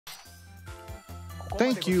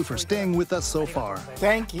Thank you for staying with us so far.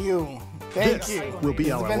 Thank you. Thank you. This will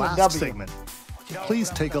be our last segment. Please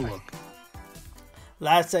take a look.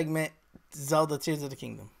 Last segment, Zelda Tears of the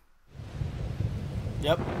Kingdom.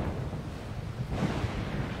 Yep.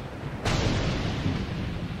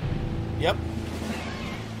 Yep.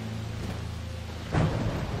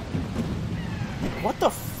 What the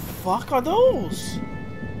fuck are those?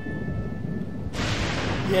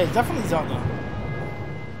 Yeah, it's definitely Zelda.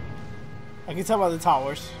 I can tell by the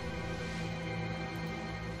towers.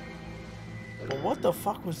 But what the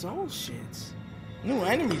fuck was those shits? New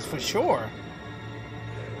enemies for sure.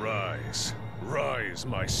 Rise, rise,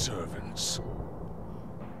 my servants.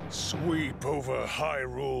 Sweep over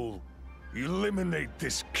Hyrule. Eliminate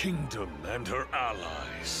this kingdom and her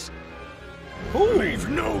allies. Who? Leave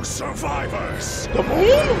no survivors. The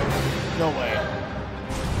moon? No way.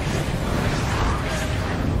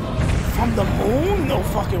 From the moon? No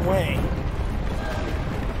fucking way.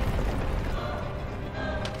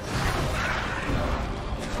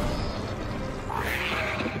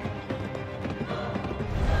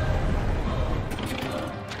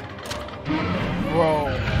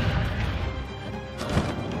 Bro.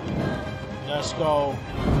 Let's go.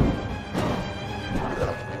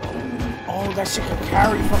 Oh, that shit can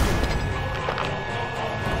carry fucking...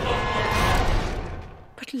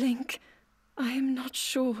 But Link, I am not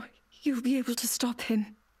sure you'll be able to stop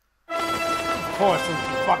him. Of course, since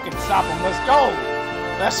you fucking stop him. Let's go.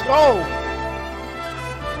 Let's go.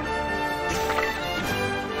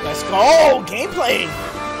 Let's go. Gameplay.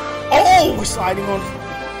 Oh, we're sliding on...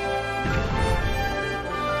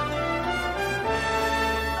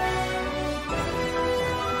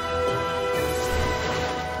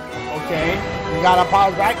 Okay, we got our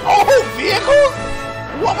powers back. Oh, vehicles?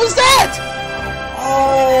 What was that?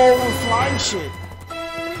 Oh, flying shit.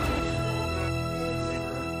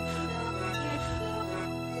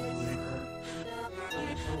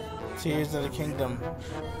 Tears of the Kingdom.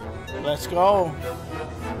 Let's go.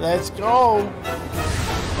 Let's go.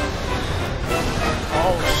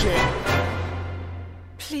 Oh, shit.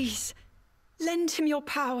 Please, lend him your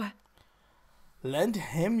power. Lend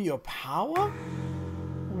him your power?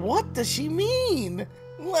 What does she mean?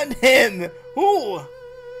 Lend him? Who?